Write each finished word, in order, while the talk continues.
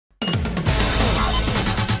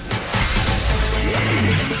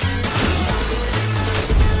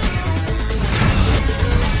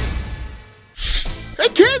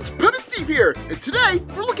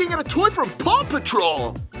a toy from Paw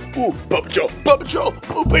Patrol. Ooh, Paw Patrol,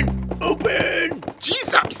 open! Geez,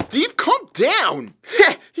 Zombie Steve, calm down.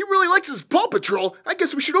 He really likes his Paw Patrol. I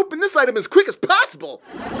guess we should open this item as quick as possible.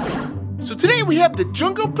 So today we have the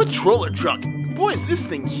Jungle Patroller Truck. Boy, is this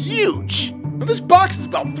thing huge. Now this box is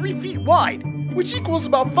about 3 feet wide, which equals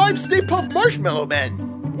about 5 Stay Puft Marshmallow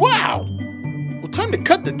Men. Wow! Well, time to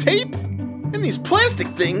cut the tape and these plastic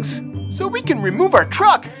things so we can remove our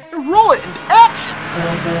truck and roll it into action.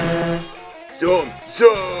 Zoom!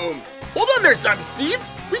 Hold on there, Zombie Steve.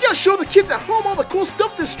 We gotta show the kids at home all the cool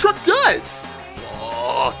stuff this truck does.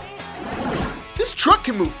 This truck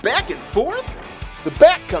can move back and forth. The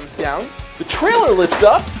back comes down, the trailer lifts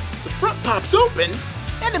up, the front pops open,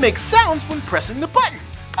 and it makes sounds when pressing the button.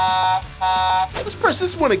 Let's press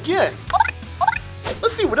this one again.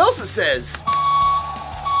 Let's see what else it says.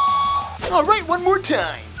 All right, one more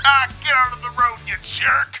time. Get out of the road, you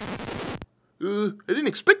jerk! I didn't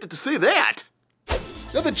expect it to say that.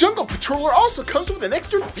 Now the Jungle Patroller also comes with an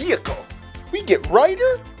extra vehicle. We get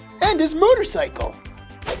Ryder and his motorcycle.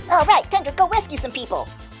 All right, time to go rescue some people.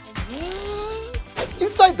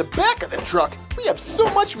 Inside the back of the truck, we have so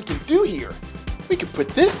much we can do here. We can put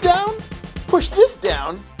this down, push this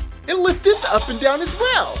down, and lift this up and down as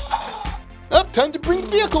well. Up, time to bring the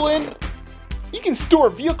vehicle in. You can store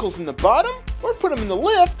vehicles in the bottom or put them in the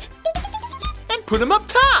lift and put them up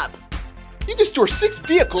top. You can store 6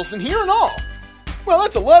 vehicles in here in all. Well,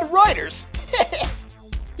 that's a lot of Ryders.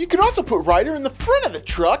 You can also put Ryder in the front of the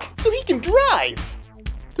truck so he can drive.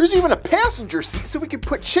 There's even a passenger seat so we can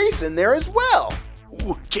put Chase in there as well.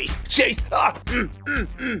 Ooh, Chase!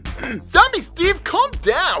 Zombie Steve, calm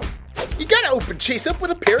down. You gotta open Chase up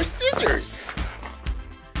with a pair of scissors.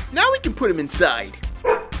 Now we can put him inside.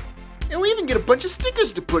 And we even get a bunch of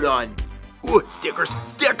stickers to put on. Ooh, stickers!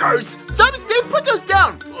 Zombie Steve, put those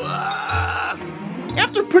down!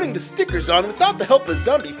 After putting the stickers on without the help of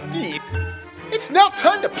Zombie Steve, it's now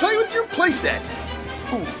time to play with your playset.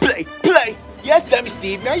 Ooh, play! Yes, Zombie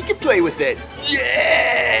Steve, now you can play with it.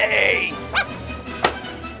 Yay!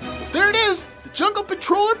 There it is, the Jungle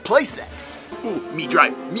Patroller playset. Ooh, me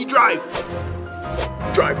drive!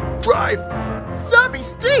 Drive! Zombie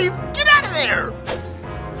Steve, get out of there!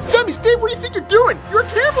 Zombie Steve, what do you think you're doing? You're a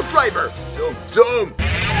terrible driver! Zoom!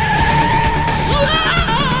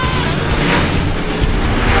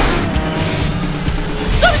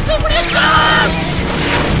 Zombie Steve, what are you doing?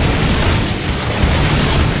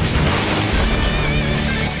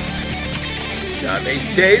 Zombie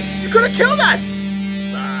Steve, you could have killed us!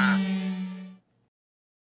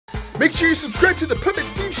 Make sure you subscribe to the Puppet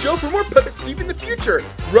Steve Show for more Puppet Steve in the future,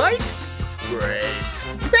 right? Great.